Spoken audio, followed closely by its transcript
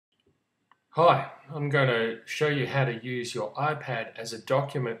Hi, I'm going to show you how to use your iPad as a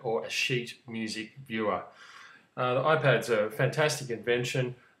document or a sheet music viewer. The iPad's a fantastic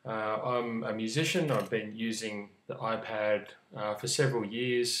invention. I'm a musician. I've been using the iPad for several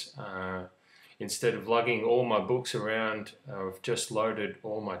years. Instead of lugging all my books around, I've just loaded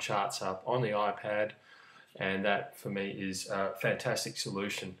all my charts up on the iPad, and that for me is a fantastic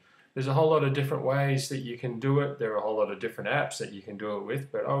solution. There's a whole lot of different ways that you can do it. There are a whole lot of different apps that you can do it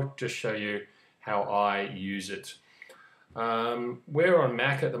with, but I'll just show you how I use it. We're on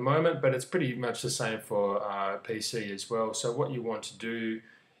Mac at the moment, but it's pretty much the same for PC as well. So what you want to do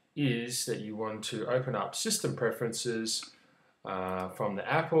is that you want to open up System Preferences from the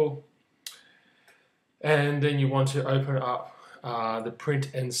Apple, and then you want to open up the Print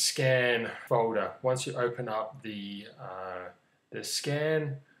and Scan folder. Once you open up the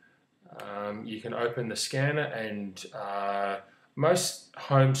scan, you can open the scanner, and most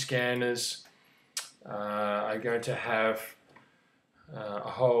home scanners are going to have a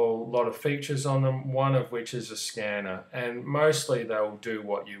whole lot of features on them, one of which is a scanner, and mostly they'll do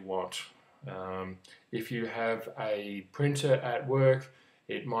what you want. If you have a printer at work,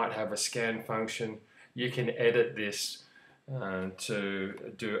 it might have a scan function. You can edit this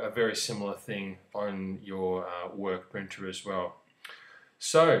to do a very similar thing on your work printer as well.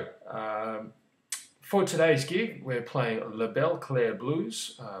 So, for today's gig, we're playing La Belle Claire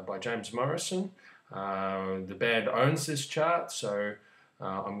Blues by James Morrison. The band owns this chart, so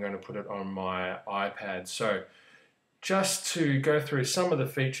I'm going to put it on my iPad. So, just to go through some of the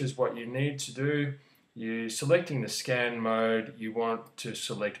features, what you need to do, you're selecting the scan mode. You want to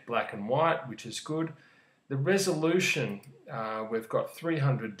select black and white, which is good. The resolution, we've got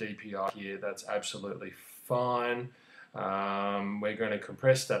 300 dpi here. That's absolutely fine. We're going to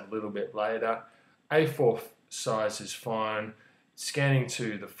compress that a little bit later. A4 size is fine. Scanning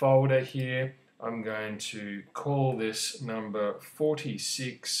to the folder here, I'm going to call this number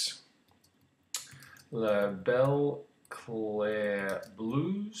 46 La Belle Claire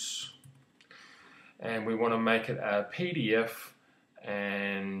Blues, and we want to make it a PDF,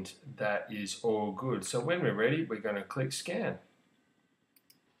 and that is all good. So when we're ready, we're going to click Scan.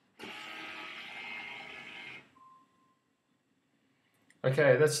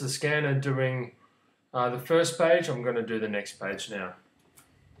 Okay, that's the scanner doing the first page. I'm going to do the next page now.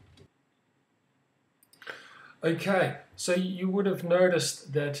 Okay, so you would have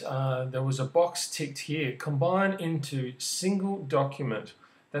noticed that there was a box ticked here, combine into single document.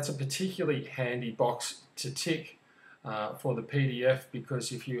 That's a particularly handy box to tick for the PDF,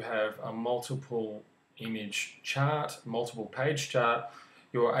 because if you have a multiple image chart, multiple page chart,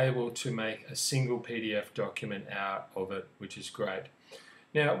 you're able to make a single PDF document out of it, which is great.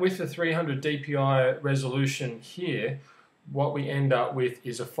 Now, with the 300 dpi resolution here, what we end up with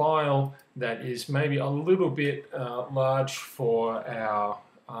is a file that is maybe a little bit large for our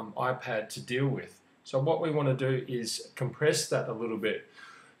iPad to deal with. So what we want to do is compress that a little bit.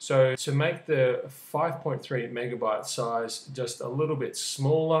 So to make the 5.3 megabyte size just a little bit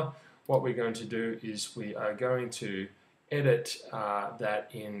smaller, what we're going to do is we are going to edit that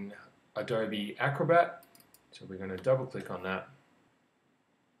in Adobe Acrobat. So we're going to double click on that.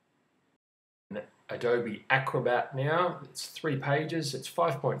 Adobe Acrobat now, it's 3 pages, it's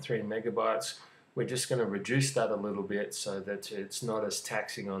 5.3 megabytes. We're just going to reduce that a little bit so that it's not as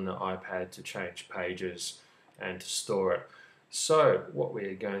taxing on the iPad to change pages and to store it. So what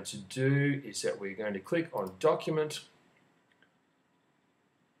we're going to do is that we're going to click on Document,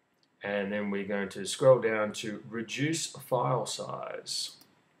 and then we're going to scroll down to Reduce File Size.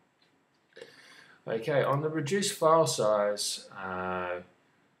 Okay, on the Reduce File Size,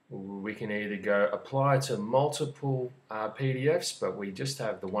 we can either go apply to multiple PDFs, but we just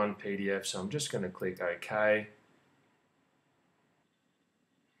have the one PDF, so I'm just going to click OK.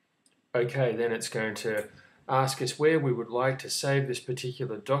 Okay, then it's going to ask us where we would like to save this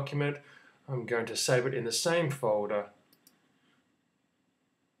particular document. I'm going to save it in the same folder.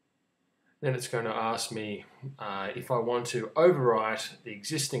 Then it's going to ask me if I want to overwrite the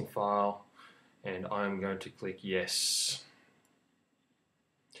existing file, and I'm going to click Yes.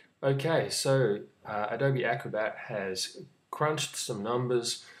 Okay, so Adobe Acrobat has crunched some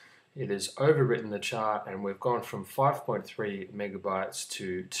numbers. It has overwritten the chart, and we've gone from 5.3 megabytes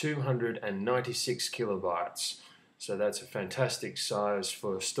to 296 kilobytes. So that's a fantastic size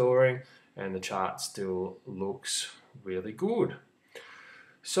for storing, and the chart still looks really good.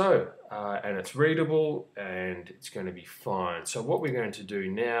 So, and it's readable, and it's going to be fine. So what we're going to do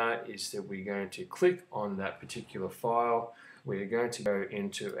now is that we're going to click on that particular file. We're going to go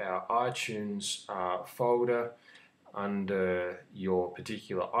into our iTunes folder. under your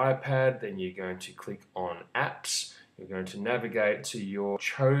particular iPad. Then you're going to click on Apps. You're going to navigate to your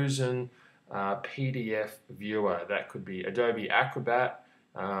chosen PDF viewer. That could be Adobe Acrobat.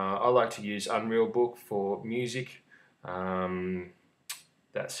 I like to use Unrealbook for music.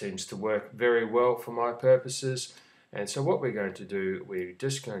 That seems to work very well for my purposes. And so what we're going to do, we're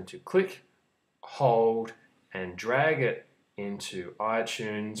just going to click, hold, and drag it into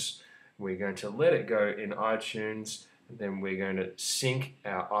iTunes. We're going to let it go in iTunes, and then we're going to sync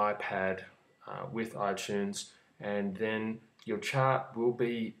our iPad with iTunes, and then your chart will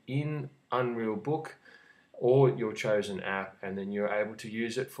be in Unrealbook or your chosen app, and then you're able to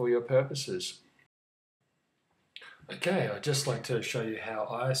use it for your purposes. Okay, I'd just like to show you how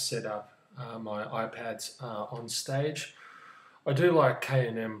I set up my iPads on stage. I do like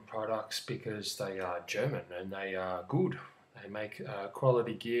K&M products because they are German and they are good. They make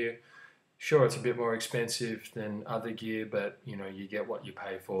quality gear. Sure, it's a bit more expensive than other gear, but you know, you get what you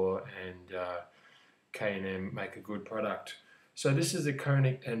pay for, and K&M make a good product. So this is the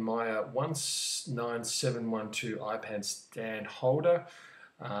Koenig & Meyer 19712 iPad stand holder.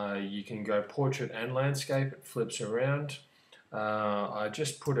 You can go portrait and landscape, it flips around. I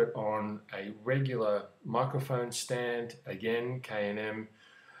just put it on a regular microphone stand, again K&M,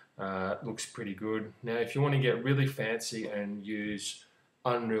 looks pretty good. Now if you want to get really fancy and use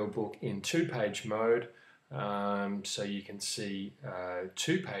Unrealbook in 2-page mode, so you can see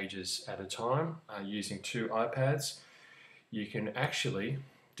 2 pages at a time using 2 iPads, you can actually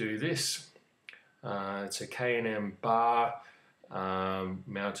do this. It's a K&M bar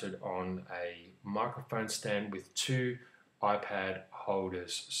mounted on a microphone stand with 2 iPad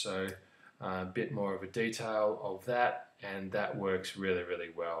holders. So a bit more of a detail of that, and that works really,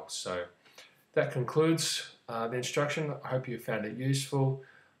 really well. So that concludes the instruction. I hope you found it useful.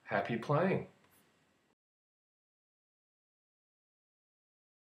 Happy playing.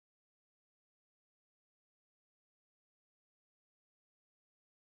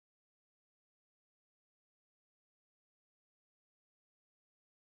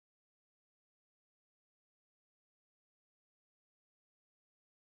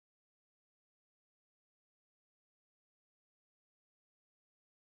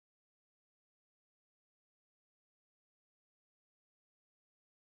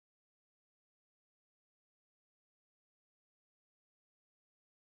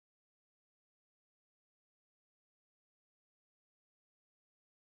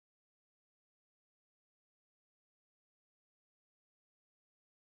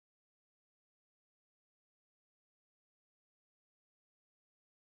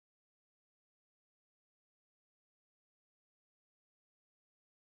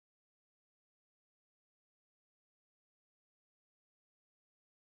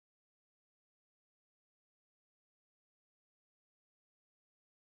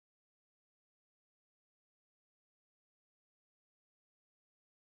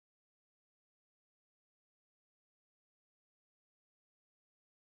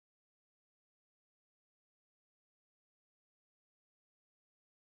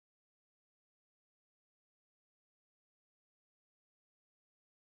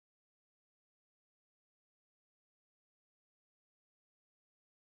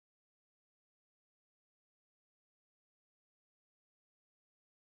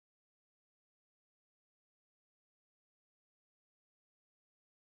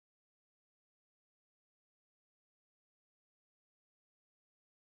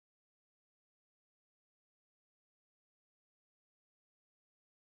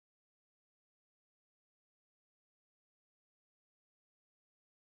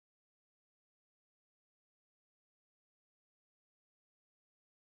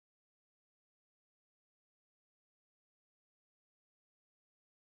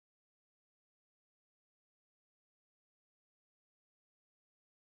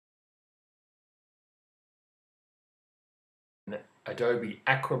 Adobe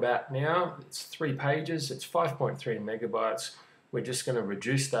Acrobat now. It's 3 pages, it's 5.3 megabytes. We're just going to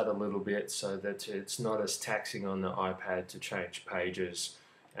reduce that a little bit so that it's not as taxing on the iPad to change pages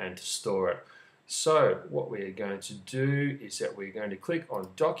and to store it. So what we're going to do is that we're going to click on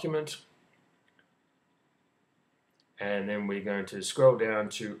Document, and then we're going to scroll down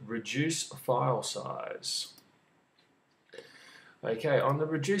to Reduce File Size. Okay, on the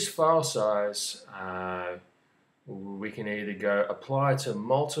Reduce File Size, we can either go apply to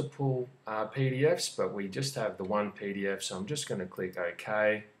multiple PDFs, but we just have the one PDF, so I'm just going to click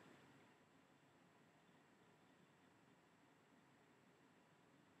OK.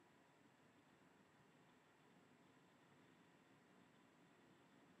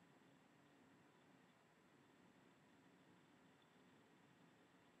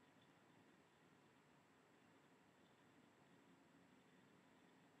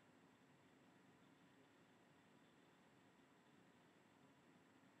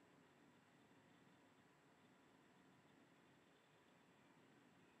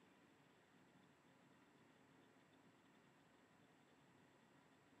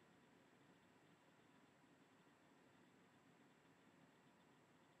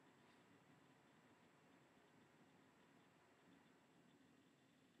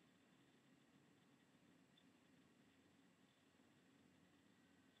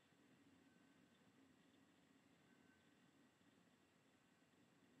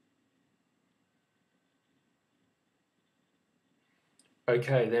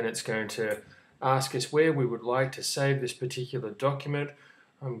 Okay, then it's going to ask us where we would like to save this particular document.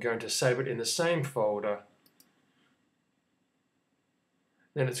 I'm going to save it in the same folder.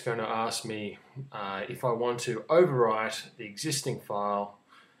 Then it's going to ask me if I want to overwrite the existing file,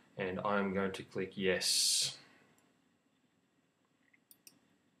 and I'm going to click yes.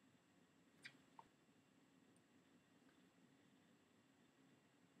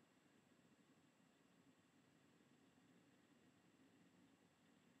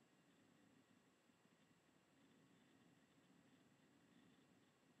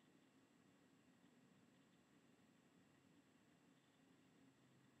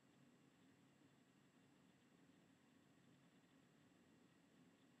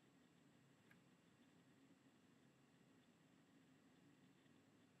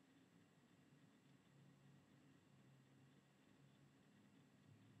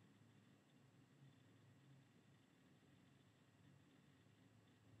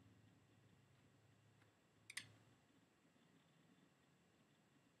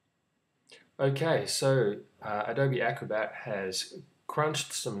 Okay, so Adobe Acrobat has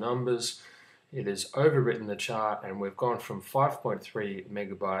crunched some numbers. It has overwritten the chart, and we've gone from 5.3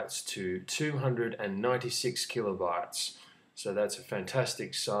 megabytes to 296 kilobytes. So that's a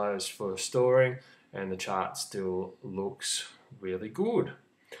fantastic size for storing, and the chart still looks really good.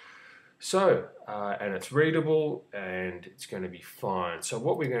 So, and it's readable and it's going to be fine. So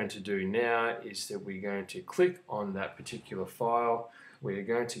what we're going to do now is that we're going to click on that particular file. We're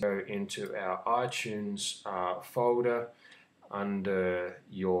going to go into our iTunes folder under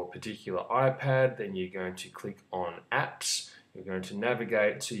your particular iPad. Then you're going to click on Apps. You're going to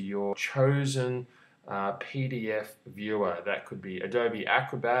navigate to your chosen PDF viewer. That could be Adobe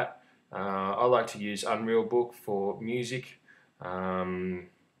Acrobat. I like to use Unrealbook for music.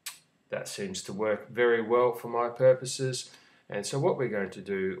 That seems to work very well for my purposes. And so what we're going to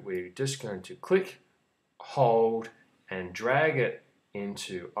do, we're just going to click, hold, and drag it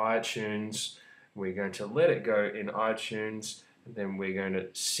into iTunes. We're going to let it go in iTunes, and then we're going to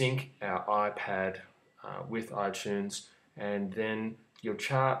sync our iPad with iTunes, and then your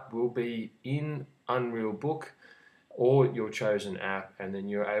chart will be in Unrealbook or your chosen app, and then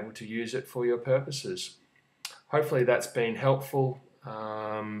you're able to use it for your purposes. Hopefully that's been helpful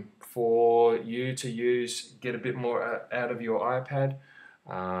for you to use, get a bit more out of your iPad.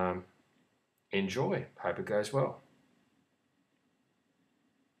 Enjoy. Hope it goes well.